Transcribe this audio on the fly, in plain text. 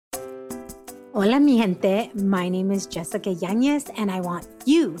Hola, mi gente. My name is Jessica Yanez, and I want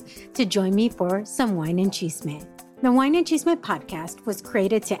you to join me for some Wine and Chisme. The Wine and Chisme podcast was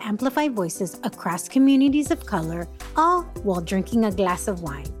created to amplify voices across communities of color, all while drinking a glass of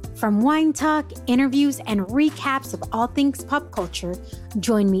wine. From wine talk, interviews, and recaps of all things pop culture,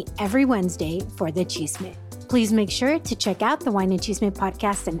 join me every Wednesday for the Chisme. Please make sure to check out the Wine and Chisme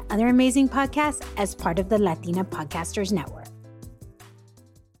podcast and other amazing podcasts as part of the Latina Podcasters Network.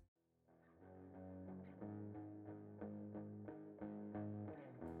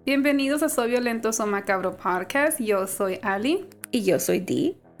 Bienvenidos a Soy Violento, Soy Macabro Podcast. Yo soy Ali. Y yo soy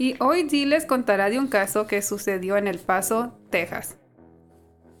Dee. Y hoy Dee les contará de un caso que sucedió en El Paso, Texas.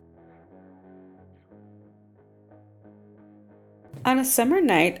 On a summer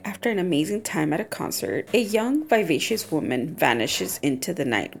night, after an amazing time at a concert, a young, vivacious woman vanishes into the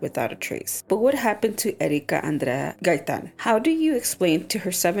night without a trace. But what happened to Erika Andrea Gaytan? How do you explain to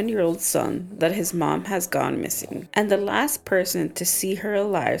her 7-year-old son that his mom has gone missing? And the last person to see her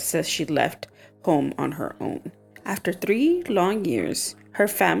alive says she left home on her own. After 3 long years, her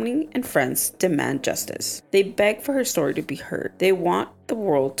family and friends demand justice. They beg for her story to be heard. They want the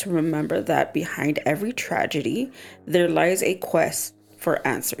world to remember that behind every tragedy, there lies a quest for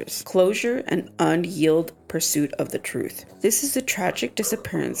answers, closure, and unyielding pursuit of the truth. This is the tragic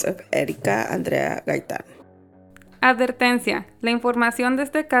disappearance of Erika Andrea Gaytan. Advertencia: la información de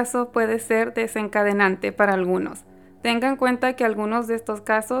este caso puede ser desencadenante para algunos. Tenga en cuenta que algunos de estos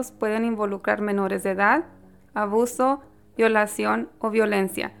casos pueden involucrar menores de edad, abuso, violación o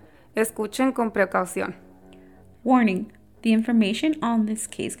violencia. Escuchen con precaución. Warning: the information on this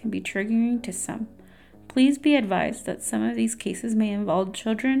case can be triggering to some. Please be advised that some of these cases may involve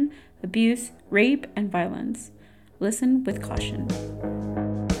children, abuse, rape, and violence. Listen with caution.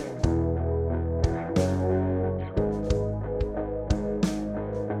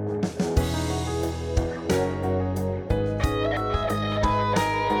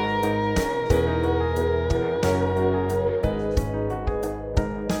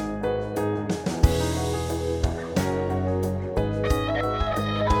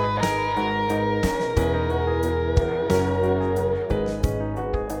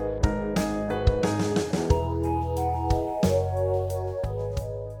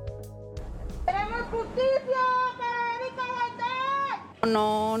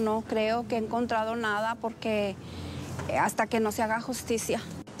 No creo que he encontrado nada porque hasta que no se haga justicia.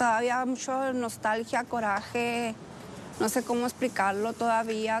 Todavía mucho nostalgia, coraje, no sé cómo explicarlo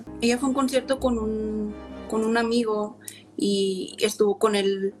todavía. Ella fue a un concierto con un amigo y estuvo con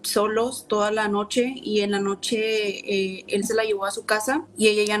él solos toda la noche y en la noche él se la llevó a su casa y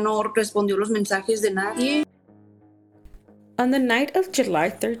ella ya no respondió los mensajes de nadie. On the night of July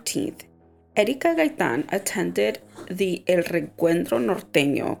 13th, Erika Gaytan attended the El Reencuentro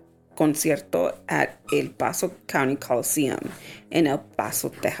Norteño concierto at El Paso County Coliseum in El Paso,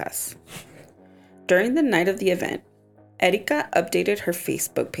 Texas. During the night of the event, Erika updated her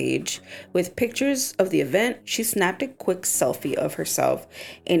Facebook page with pictures of the event. She snapped a quick selfie of herself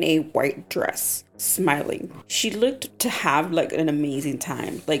in a white dress, smiling. She looked to have an amazing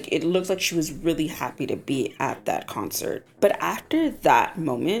time. It looked like she was really happy to be at that concert. But after that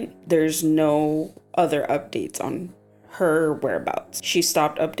moment, there's no other updates on her whereabouts. She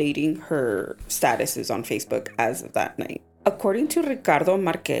stopped updating her statuses on Facebook as of that night. According to Ricardo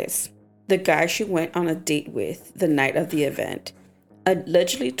Marquez, the guy she went on a date with the night of the event,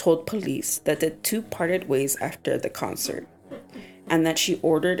 allegedly told police that the two parted ways after the concert and that she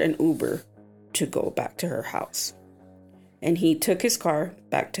ordered an Uber to go back to her house. And he took his car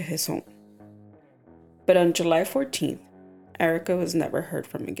back to his home. But on July 14th, Erika was never heard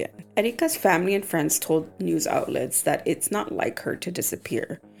from again. Erika's family and friends told news outlets that it's not like her to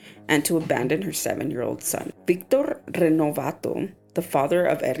disappear and to abandon her 7-year-old son. Victor Renovato, the father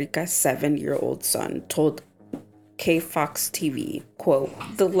of Erika's 7-year-old son, told KFOX TV, quote,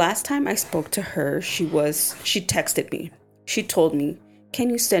 "The last time I spoke to her, she texted me. She told me,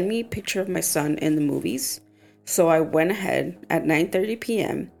 'Can you send me a picture of my son in the movies?' So I went ahead at 9:30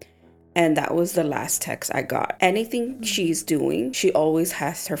 p.m. and that was the last text I got. Anything she's doing, she always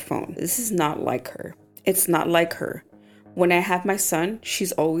has her phone. This is not like her. It's not like her. When I have my son,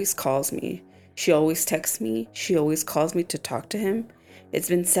 she's always calls me. She always texts me. She always calls me to talk to him. It's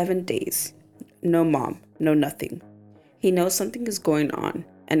been 7 days. No mom, no nothing. He knows something is going on,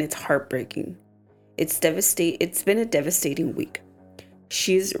 and it's heartbreaking. It's been a devastating week.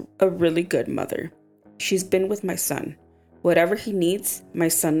 She's a really good mother. She's been with my son. Whatever he needs, my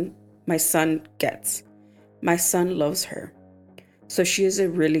son gets. My son loves her. So she is a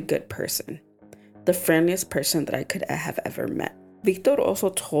really good person. The friendliest person that I could have ever met." Victor also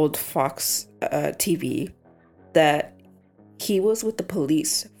told Fox TV that he was with the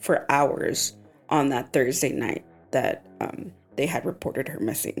police for hours on that Thursday night that they had reported her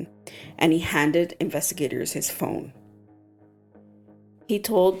missing, and he handed investigators his phone. He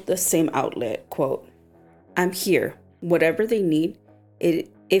told the same outlet, quote, "I'm here. Whatever they need, if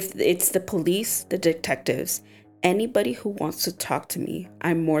it's the police, the detectives, anybody who wants to talk to me,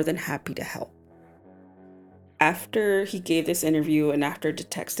 I'm more than happy to help." After he gave this interview and after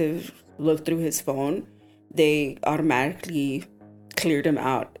detectives looked through his phone, they automatically cleared him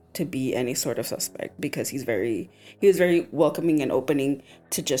out to be any sort of suspect because he was very welcoming and opening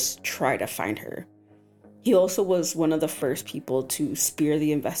to just try to find her. He also was one of the first people to spear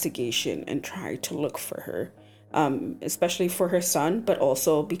the investigation and try to look for her, especially for her son, but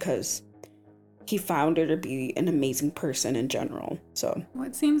also because he found her to be an amazing person in general. So well,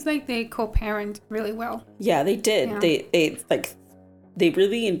 it seems like they co-parent really well. Yeah, they did. Yeah. They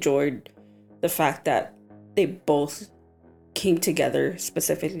really enjoyed the fact that they both came together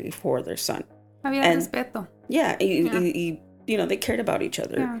specifically for their son. Había respeto. Yeah, they cared about each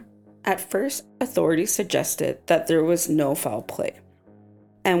other. Yeah. At first, authorities suggested that there was no foul play.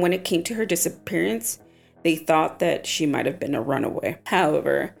 And when it came to her disappearance, they thought that she might have been a runaway.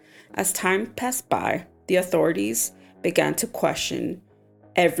 However, as time passed by, the authorities began to question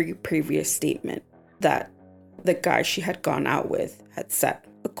every previous statement that the guy she had gone out with had said.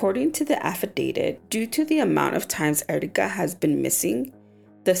 According to the affidavit, due to the amount of times Erika has been missing,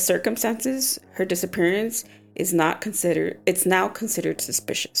 the circumstances her disappearance is now considered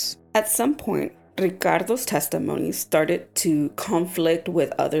suspicious. At some point, Ricardo's testimony started to conflict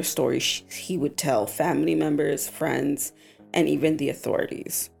with other stories he would tell family members, friends, and even the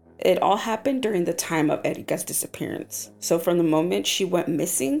authorities. It all happened during the time of Erika's disappearance. So from the moment she went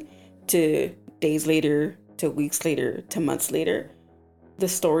missing to days later, to weeks later, to months later, the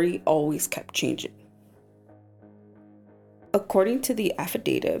story always kept changing. According to the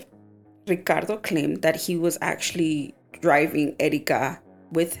affidavit, Ricardo claimed that he was actually driving Erika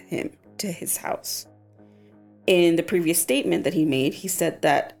with him to his house. In the previous statement that he made, he said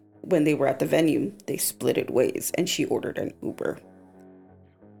that when they were at the venue, they split ways and she ordered an Uber.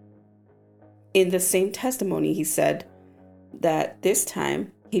 In the same testimony, he said that this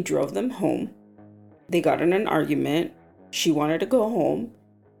time he drove them home. They got in an argument. She wanted to go home,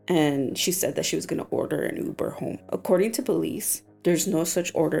 and she said that she was going to order an Uber home. According to police, there's no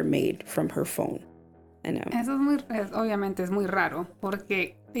such order made from her phone. I know. Eso obviamente es muy raro,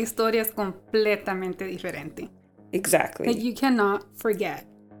 porque la historia es completamente diferente. Exactly. Like, you cannot forget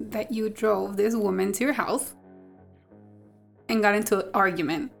that you drove this woman to your house and got into an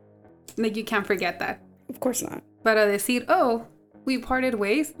argument. Like, you can't forget that. Of course not. Para decir, oh, we parted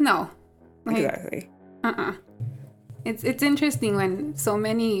ways? No. Like, exactly. It's interesting when so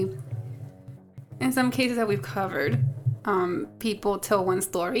many, in some cases that we've covered, people tell one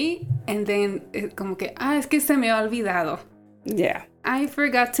story and then como que, es que se me ha olvidado. Yeah. I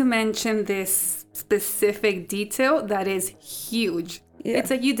forgot to mention this specific detail that is huge. Yeah.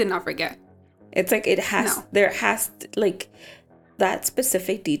 It's like you did not forget. It's like that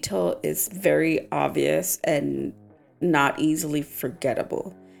specific detail is very obvious and not easily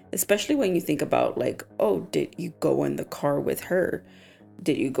forgettable. Especially when you think about like, oh, did you go in the car with her?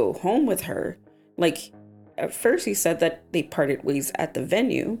 Did you go home with her? Like, at first he said that they parted ways at the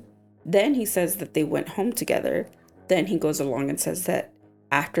venue. Then he says that they went home together. Then he goes along and says that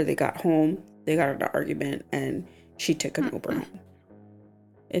after they got home, they got in an argument and she took an Uber home.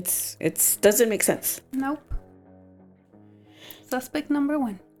 It's doesn't make sense. Nope. Suspect number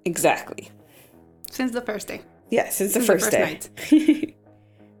one. Exactly. Since the first day. Yeah, since the first day. Night.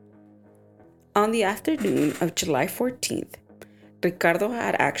 On the afternoon of July 14th, Ricardo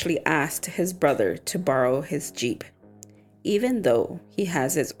had actually asked his brother to borrow his Jeep, even though he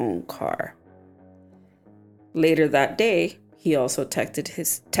has his own car. Later that day, he also texted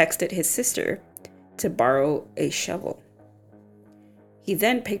his sister to borrow a shovel. He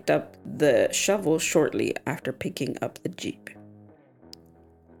then picked up the shovel shortly after picking up the Jeep.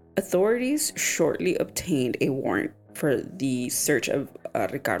 Authorities shortly obtained a warrant for the search of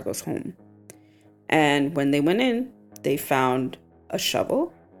Ricardo's home. And when they went in, they found a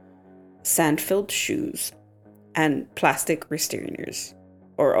shovel, sand-filled shoes, and plastic wrist strainers,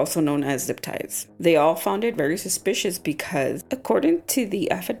 or also known as zip ties. They all found it very suspicious because, according to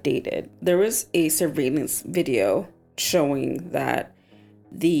the affidavit, there was a surveillance video showing that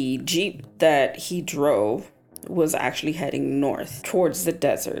the Jeep that he drove was actually heading north towards the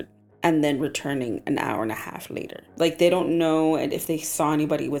desert and then returning an hour and a half later. Like, they don't know and if they saw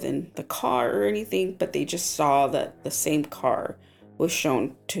anybody within the car or anything, but they just saw that the same car was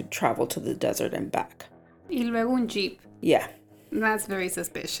shown to travel to the desert and back. Y luego un Jeep. Yeah. That's very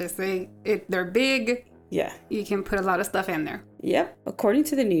suspicious. They're big. Yeah. You can put a lot of stuff in there. Yep. According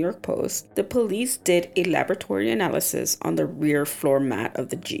to the New York Post, the police did a laboratory analysis on the rear floor mat of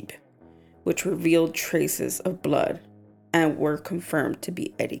the Jeep, which revealed traces of blood and were confirmed to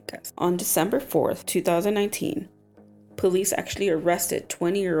be Erika's. On December 4th, 2019, police actually arrested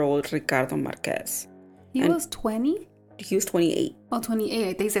 20-year-old Ricardo Marquez. He was 20? He was 28. Oh, 28. I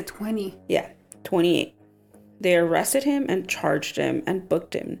think they said 20. Yeah, 28. They arrested him and charged him and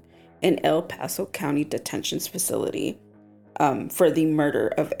booked him in El Paso County Detention Facility for the murder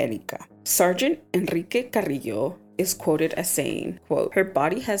of Erika. Sergeant Enrique Carrillo is quoted as saying, quote, "Her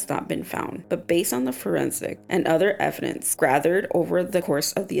body has not been found, but based on the forensic and other evidence gathered over the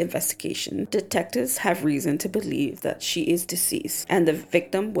course of the investigation, detectives have reason to believe that she is deceased and the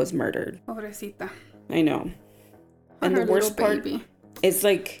victim was murdered." Pobrecita. I know. And the worst part is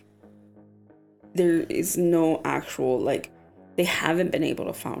like there is no actual, like, they haven't been able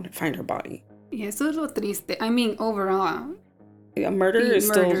to find her body. Y eso es lo triste. I mean, overall. A murder is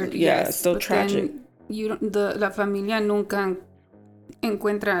murdered, still, yes, still tragic. La familia nunca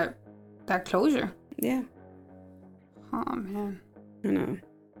encuentra that closure. Yeah. Oh, man. I know.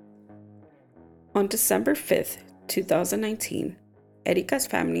 On December 5th, 2019, Erika's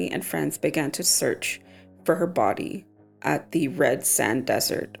family and friends began to search for her body at the Red Sand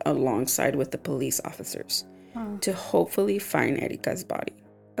Desert alongside with the police officers to hopefully find Erika's body.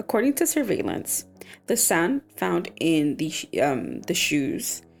 According to surveillance, the sand found in the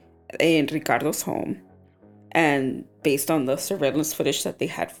shoes in Ricardo's home, and based on the surveillance footage that they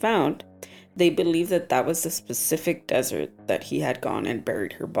had found, they believe that that was the specific desert that he had gone and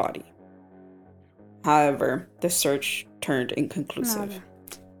buried her body. However, the search turned inconclusive. Nada.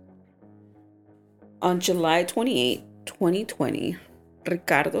 On July 28, 2020,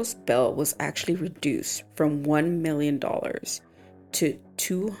 Ricardo's bail was actually reduced from $1 million to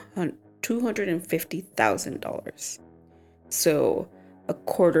 $250,000. So a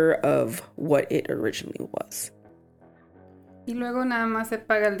quarter of what it originally was. Y luego nada más se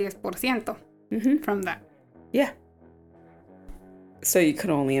paga el 10% from that. Yeah. So you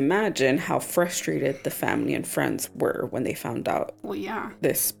could only imagine how frustrated the family and friends were when they found out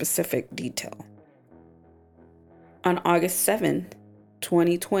this specific detail. On August 7th,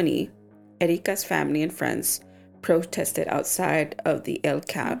 2020, Erika's family and friends protested outside of the El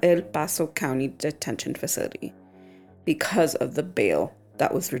Paso County Detention Facility because of the bail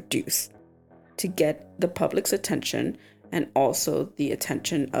that was reduced to get the public's attention and also the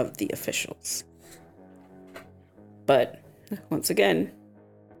attention of the officials. But once again,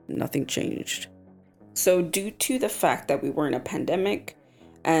 nothing changed. So due to the fact that we were in a pandemic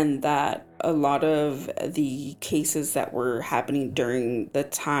and that a lot of the cases that were happening during the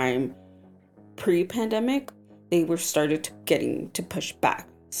time pre-pandemic, they were started getting to push back.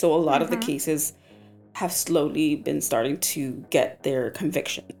 So a lot of the cases have slowly been starting to get their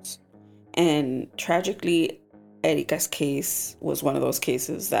convictions. And tragically, Erika's case was one of those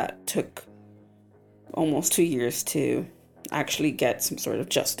cases that took almost 2 years to actually get some sort of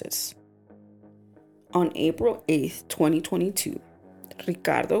justice. On April 8th, 2022,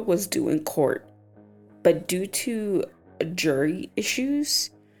 Ricardo was due in court, but due to jury issues,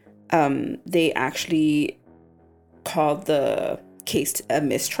 they actually called the case a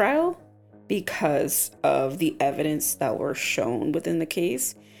mistrial because of the evidence that were shown within the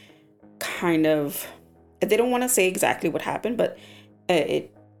case. Kind of, they don't want to say exactly what happened, but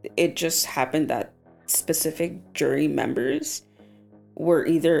it just happened that specific jury members were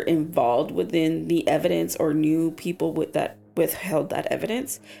either involved within the evidence or knew people that withheld that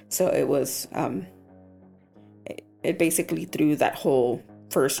evidence. So it was it basically threw that whole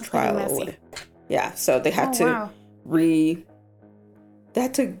first trial away. Yeah, so they had to wait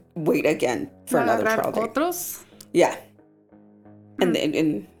again for another trial date. Otros? Yeah.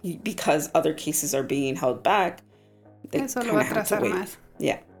 And because other cases are being held back, they kind of have to wait. Más.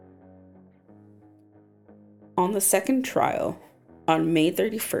 Yeah. On the second trial, on May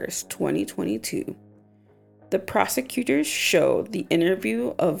 31st, 2022, the prosecutors showed the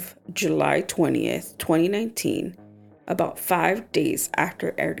interview of July 20th, 2019, about 5 days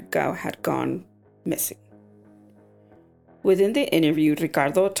after Erika had gone missing. Within the interview,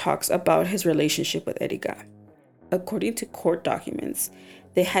 Ricardo talks about his relationship with Erika. According to court documents,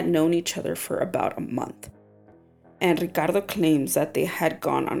 they had known each other for about a month. And Ricardo claims that they had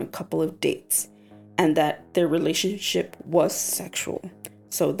gone on a couple of dates and that their relationship was sexual,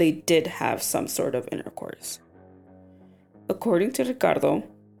 so they did have some sort of intercourse. According to Ricardo,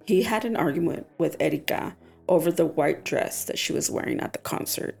 he had an argument with Erika over the white dress that she was wearing at the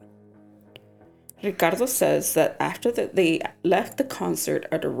concert. Ricardo says that after they left the concert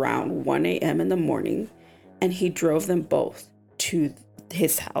at around 1 a.m. in the morning, and he drove them both to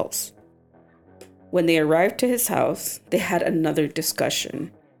his house. When they arrived to his house, they had another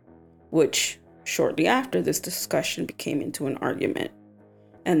discussion, which shortly after this discussion became into an argument.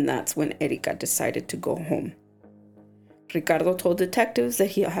 And that's when Erika decided to go home. Ricardo told detectives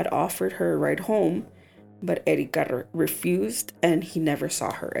that he had offered her a ride home, but Erika refused and he never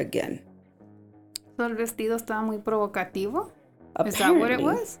saw her again. So el vestido estaba muy provocativo? Is that what it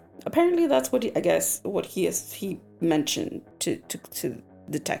was? Apparently that's what he mentioned to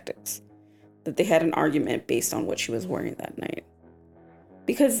detectives. That they had an argument based on what she was wearing that night.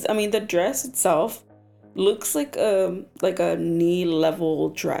 Because, I mean, the dress itself looks like a knee-level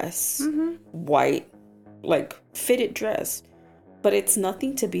dress. Mm-hmm. White, like, fitted dress. But it's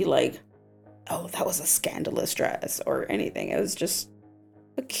nothing to be like, oh, that was a scandalous dress or anything. It was just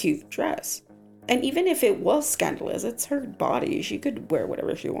a cute dress. And even if it was scandalous, it's her body. She could wear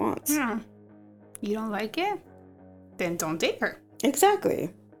whatever she wants. Yeah. You don't like it? Then don't date her.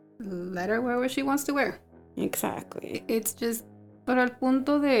 Exactly. Let her wear what she wants to wear. Exactly. It's just, para el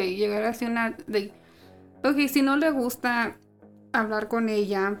punto de llegar hacia una... Okay, si no le gusta hablar con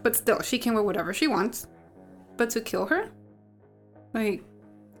ella, but still, she can wear whatever she wants. But to kill her? Like,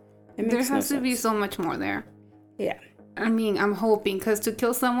 there has to be so much more there. Yeah. I mean, I'm hoping, because to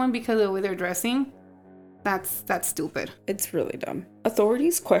kill someone because of the way they're dressing, that's stupid. It's really dumb.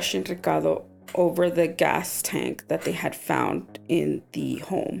 Authorities questioned Ricardo over the gas tank that they had found in the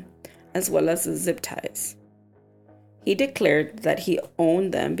home, as well as the zip ties. He declared that he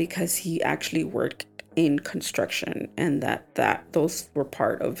owned them because he actually worked in construction and that those were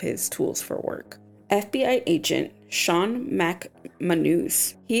part of his tools for work. FBI agent Sean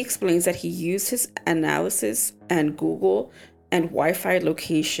McManus, he explains that he used his analysis and Google and Wi-Fi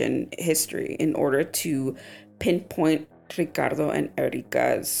location history in order to pinpoint Ricardo and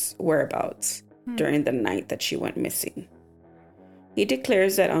Erika's whereabouts during the night that she went missing. He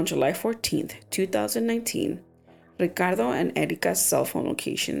declares that on July 14th, 2019, Ricardo and Erika's cell phone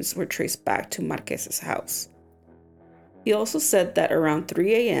locations were traced back to Marquez's house. He also said that around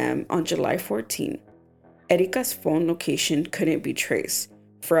 3 a.m. on July 14th, Erika's phone location couldn't be traced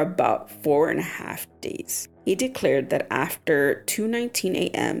for about 4.5 days. He declared that after 2:19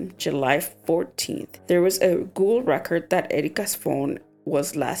 a.m. July 14th, there was a Google record that Erika's phone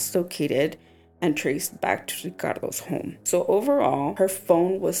was last located and traced back to Ricardo's home. So overall, her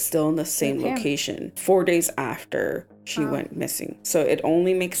phone was still in the same location 4 days after she went missing. So it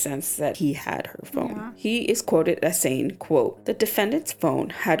only makes sense that he had her phone. Yeah. He is quoted as saying, quote, "The defendant's phone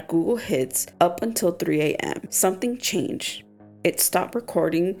had Google hits up until 3 a.m. Something changed. It stopped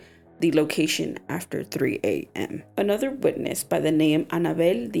recording the location after 3 a.m. Another witness by the name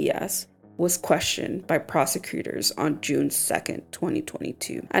Anabel Diaz was questioned by prosecutors on June 2nd,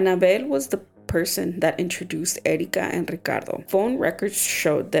 2022. Anabel was the person that introduced Erika and Ricardo. Phone records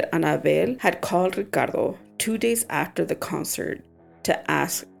showed that Anabel had called Ricardo 2 days after the concert to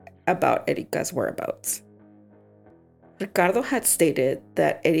ask about Erika's whereabouts. Ricardo had stated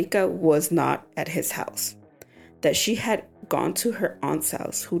that Erika was not at his house, that she had gone to her aunt's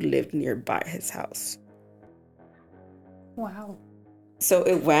house who lived nearby his house. Wow. So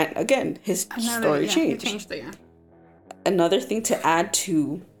it went, again, his story changed. He changed it, yeah. Another thing to add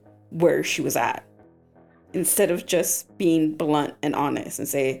to where she was at, instead of just being blunt and honest and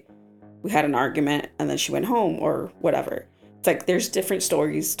say, we had an argument and then she went home or whatever. It's like there's different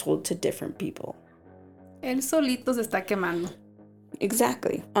stories told to different people. Él solito se está quemando.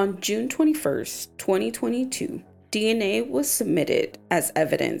 Exactly. On June 21st, 2022, DNA was submitted as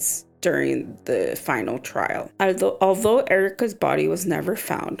evidence during the final trial. Although Erika's body was never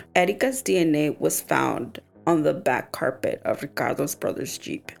found, Erika's DNA was found on the back carpet of Ricardo's brother's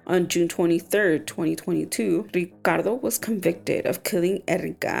Jeep. On June 23rd, 2022, Ricardo was convicted of killing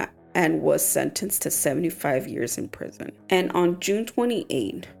Erika and was sentenced to 75 years in prison. And on June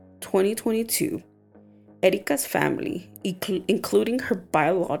 28, 2022, Erika's family, including her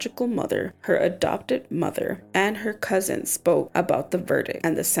biological mother, her adopted mother, and her cousins spoke about the verdict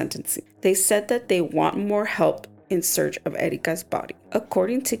and the sentencing. They said that they want more help in search of Erika's body.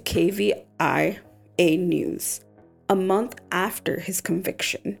 According to KVIA News, a month after his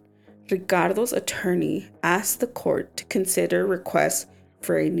conviction, Ricardo's attorney asked the court to consider requests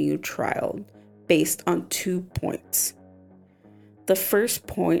for a new trial based on 2 points. The first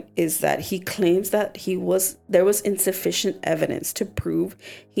point is that he claims that there was insufficient evidence to prove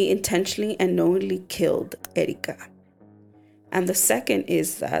he intentionally and knowingly killed Erika. And the second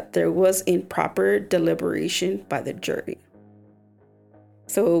is that there was improper deliberation by the jury.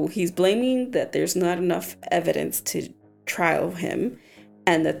 So he's blaming that there's not enough evidence to trial him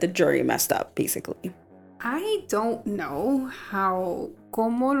and that the jury messed up, basically. I don't know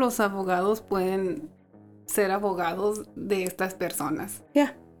cómo los abogados pueden ser abogados de estas personas.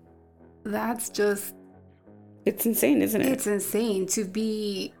 Yeah. That's just... It's insane, isn't it? It's insane to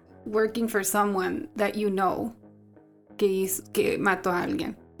be working for someone that you know que mató a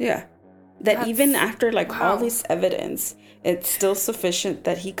alguien. Yeah. That even after all this evidence, it's still sufficient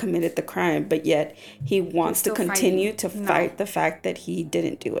that he committed the crime, but yet he wants to continue to fight the fact that he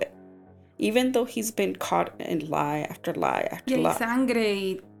didn't do it. Even though he's been caught in lie after lie after lie.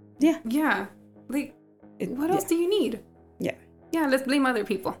 Sangre. Yeah. Yeah. What else do you need? Yeah. Yeah, let's blame other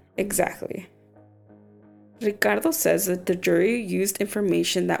people. Exactly. Ricardo says that the jury used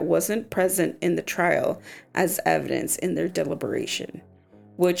information that wasn't present in the trial as evidence in their deliberation,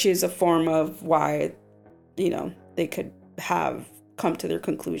 which is a form of why, they could have come to their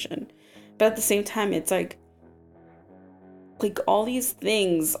conclusion. But at the same time, it's like all these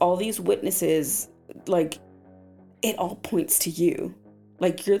things, all these witnesses, it all points to you.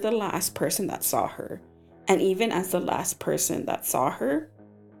 You're the last person that saw her. And even as the last person that saw her,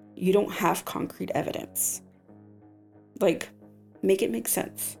 you don't have concrete evidence. Make it make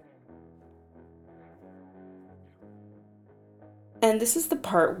sense. And this is the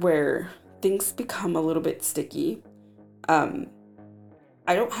part where things become a little bit sticky. I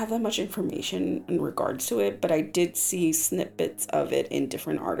don't have that much information in regards to it, but I did see snippets of it in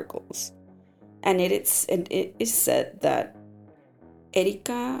different articles. And it is said that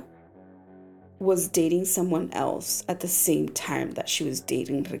Erika was dating someone else at the same time that she was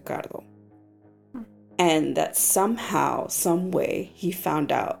dating Ricardo. And that somehow, some way, he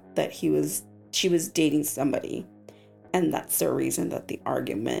found out that she was dating somebody. And that's the reason that the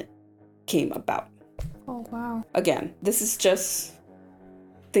argument came about. Oh, wow. Again, this is just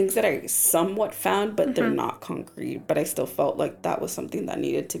things that I somewhat found, but they're not concrete. But I still felt like that was something that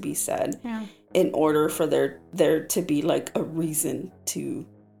needed to be said in order for there to be a reason to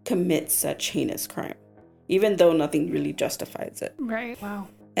commit such heinous crime, even though nothing really justifies it. Right. Wow.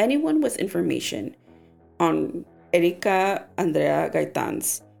 Anyone with information on Erika Andrea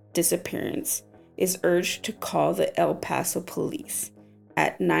Gaytan's disappearance is urged to call the El Paso police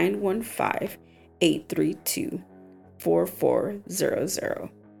at 915-832-4400.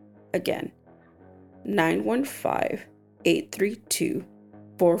 Again,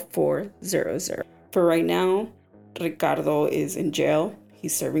 915-832-4400. For right now, Ricardo is in jail.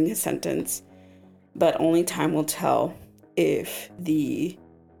 He's serving his sentence, but only time will tell if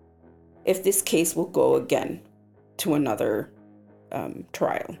this case will go again to another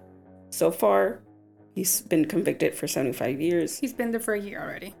trial. So far, he's been convicted for 75 years. He's been there for a year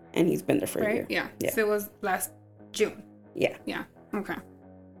already. And he's been there for a year. Yeah. So it was last June. Yeah. Yeah. Okay.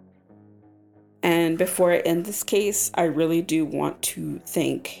 And before I end this case, I really do want to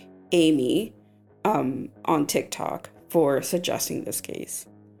thank Amy on TikTok for suggesting this case.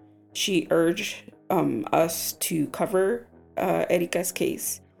 She urged us to cover Erika's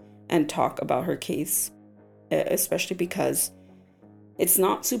case and talk about her case, especially because it's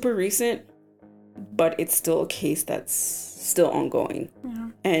not super recent, but it's still a case that's still ongoing. Yeah.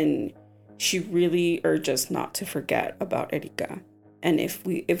 And she really urged us not to forget about Erika. And if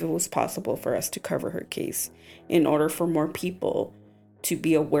it was possible for us to cover her case in order for more people to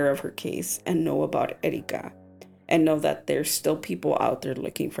be aware of her case and know about Erika and know that there's still people out there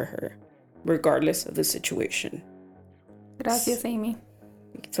looking for her, regardless of the situation. Gracias, Amy.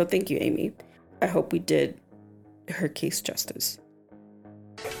 So thank you, Amy. I hope we did her case justice.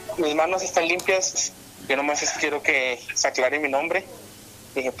 Mis manos están limpias. Yo nomás quiero que se aclare mi nombre,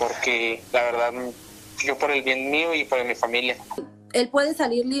 porque la verdad, yo por el bien mío y por mi familia. Él puede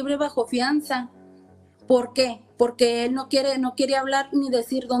salir libre bajo fianza. ¿Por qué? Porque él no quiere hablar ni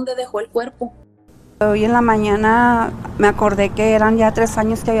decir dónde dejó el cuerpo. Hoy en la mañana me acordé que eran ya 3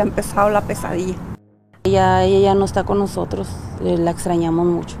 años que había empezado la pesadilla. Ella ya no está con nosotros, la extrañamos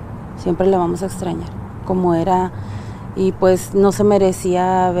mucho. Siempre la vamos a extrañar, como era, y pues no se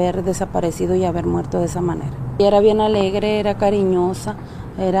merecía haber desaparecido y haber muerto de esa manera. Ella era bien alegre, era cariñosa,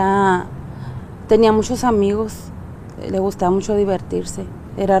 tenía muchos amigos, le gustaba mucho divertirse.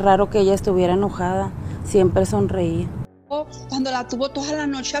 Era raro que ella estuviera enojada, siempre sonreía. Cuando la tuvo toda la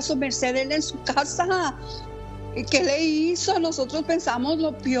noche a su merced él en su casa, ¿qué le hizo? Nosotros pensamos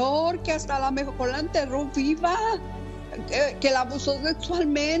lo peor, que hasta a lo mejor la enterró viva, que la abusó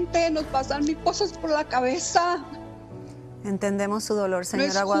sexualmente, nos pasan 1000 cosas por la cabeza. Entendemos su dolor, No es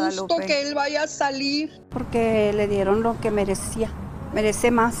señora justo Guadalupe. que él vaya a salir. Porque le dieron lo que merecía,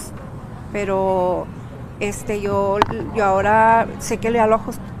 merece más, pero yo ahora sé que ya lo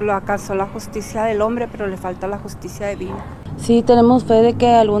alcanzó la justicia del hombre, pero le falta la justicia divina. Sí, tenemos fe de que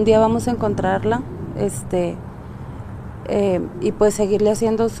algún día vamos a encontrarla, y pues seguirle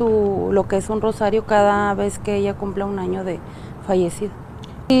haciendo lo que es un rosario cada vez que ella cumpla un año de fallecida.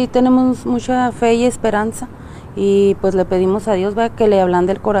 Y tenemos mucha fe y esperanza, y pues le pedimos a Dios que le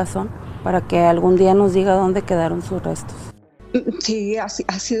ablande el corazón para que algún día nos diga dónde quedaron sus restos. Sí, ha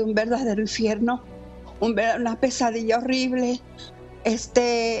sido un verdadero infierno, una pesadilla horrible.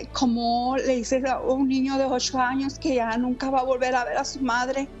 Como le dices a un niño de 8 años que ya nunca va a volver a ver a su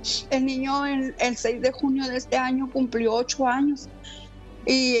madre. El niño el 6 de junio de este año cumplió 8 años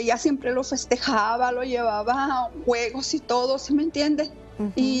y ella siempre lo festejaba, lo llevaba a juegos y todo, ¿sí me entiende?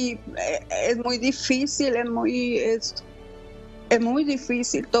 Y es muy difícil, es muy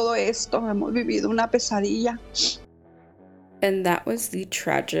difícil todo esto. Hemos vivido una pesadilla. And that was the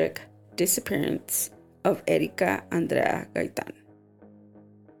tragic disappearance of Erika Andrea Gaytan.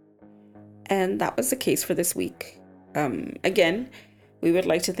 And that was the case for this week. Again, we would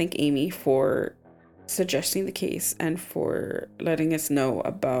like to thank Amy for suggesting the case and for letting us know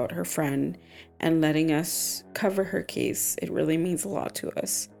about her friend and letting us cover her case. It really means a lot to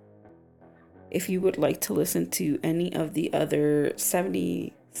us. If you would like to listen to any of the other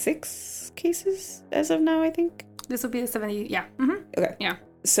 76 cases as of now, I think. This will be the 70, yeah. Mm-hmm. Okay. Yeah.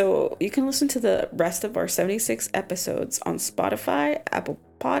 So you can listen to the rest of our 76 episodes on Spotify, Apple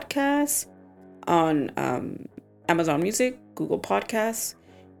Podcasts, on Amazon Music, Google Podcasts,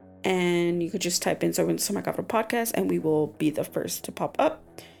 and you could just type in Servants of Macabro Podcast and we will be the first to pop up.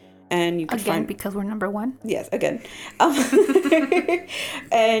 And you can find, because we're number one. Yes, again.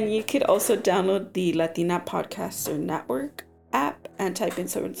 And you could also download the Latina Podcaster Network app and type in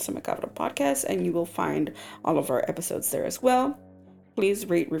Servants of Macabro Podcast and you will find all of our episodes there as well. Please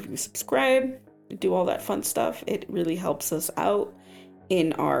rate, review, subscribe, do all that fun stuff. It really helps us out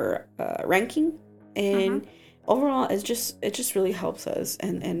in our ranking, and overall it just really helps us.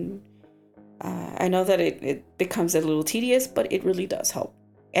 And I know that it becomes a little tedious, but it really does help.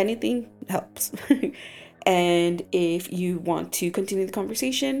 Anything helps. And if you want to continue the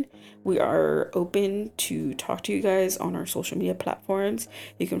conversation, we are open to talk to you guys on our social media platforms.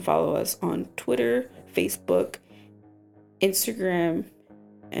 You can follow us on Twitter, Facebook, Instagram,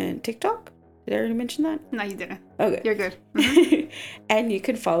 and TikTok. Did I already mention that? No, you didn't. Okay. You're good. And you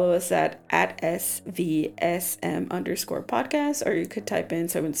can follow us at SVSM_podcast, or you could type in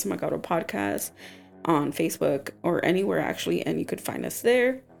Servants of Macabro Podcast on Facebook or anywhere actually, and you could find us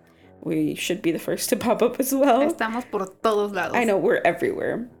there. We should be the first to pop up as well. Estamos por todos lados. I know, we're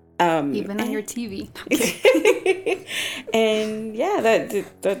everywhere. Even on your TV. And yeah,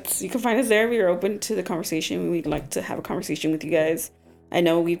 that's you can find us there. We are open to the conversation. We'd like to have a conversation with you guys. I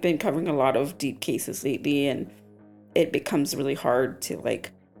know we've been covering a lot of deep cases lately, and it becomes really hard to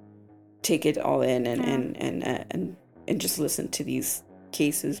like take it all in and just listen to these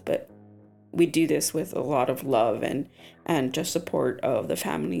cases. But we do this with a lot of love and just support of the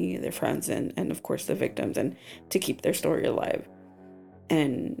family, their friends, and of course the victims, and to keep their story alive.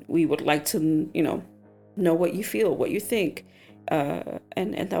 And we would like to, know what you feel, what you think,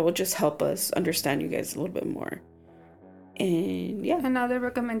 and that will just help us understand you guys a little bit more. And yeah. And other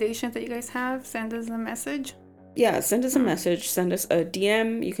recommendations that you guys have, send us a message. Yeah, send us a message, send us a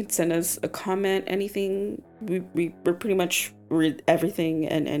DM. You can send us a comment, anything. We're pretty much read everything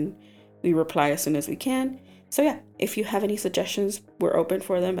and we reply as soon as we can. So yeah, if you have any suggestions, we're open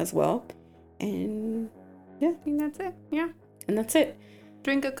for them as well. And yeah. I think that's it. Yeah. And that's it.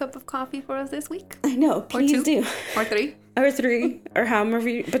 Drink a cup of coffee for us this week. I know, please or 2, do. Or 3. Or 3, or however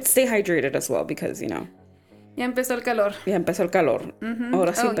you, but stay hydrated as well because, Ya empezó el calor. Ya empezó el calor. Mm-hmm.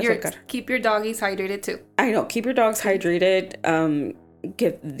 Ahora sí empezó el calor. Keep your doggies hydrated too. I know, keep your dogs hydrated.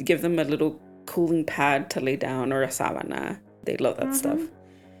 Give them a little cooling pad to lay down or a sabana. They love that stuff.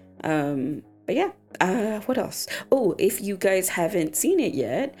 But yeah, what else? Oh, if you guys haven't seen it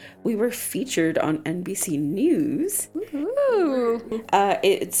yet, we were featured on NBC News. Ooh.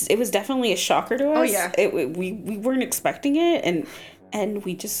 It was definitely a shocker to us. Oh yeah. We weren't expecting it, and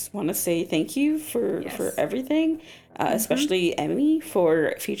we just want to say thank you for everything, especially Emmy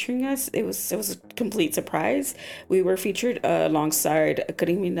for featuring us. It was a complete surprise. We were featured alongside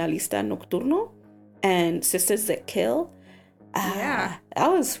Criminalista Nocturno and Sisters That Kill. Yeah.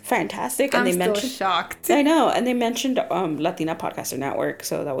 That was fantastic. I'm And they still mentioned shocked. I know, and they mentioned Latina Podcaster Network,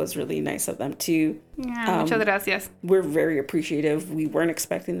 so that was really nice of them too. Yeah, muchas gracias. We're very appreciative. We weren't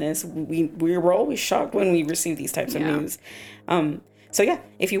expecting this. We were always shocked when we receive these types of news. So yeah,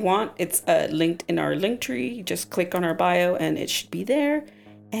 if you want, it's linked in our link tree. Just click on our bio and it should be there.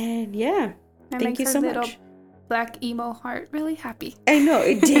 And yeah, thank you so much. Black emo heart really happy. I know,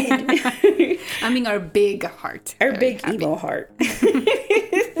 it did. I mean, our big heart. Our big emo heart.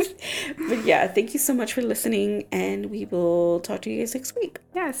 But yeah, thank you so much for listening, and we will talk to you guys next week.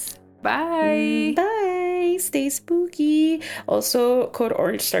 Yes. Bye. Bye. Stay spooky. Also, Code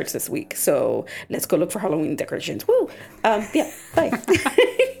Orange starts this week, so let's go look for Halloween decorations. Woo! Yeah, bye.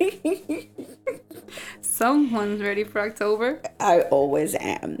 Someone's ready for October. I always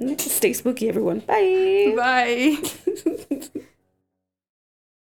am. Stay spooky, everyone. Bye. Bye.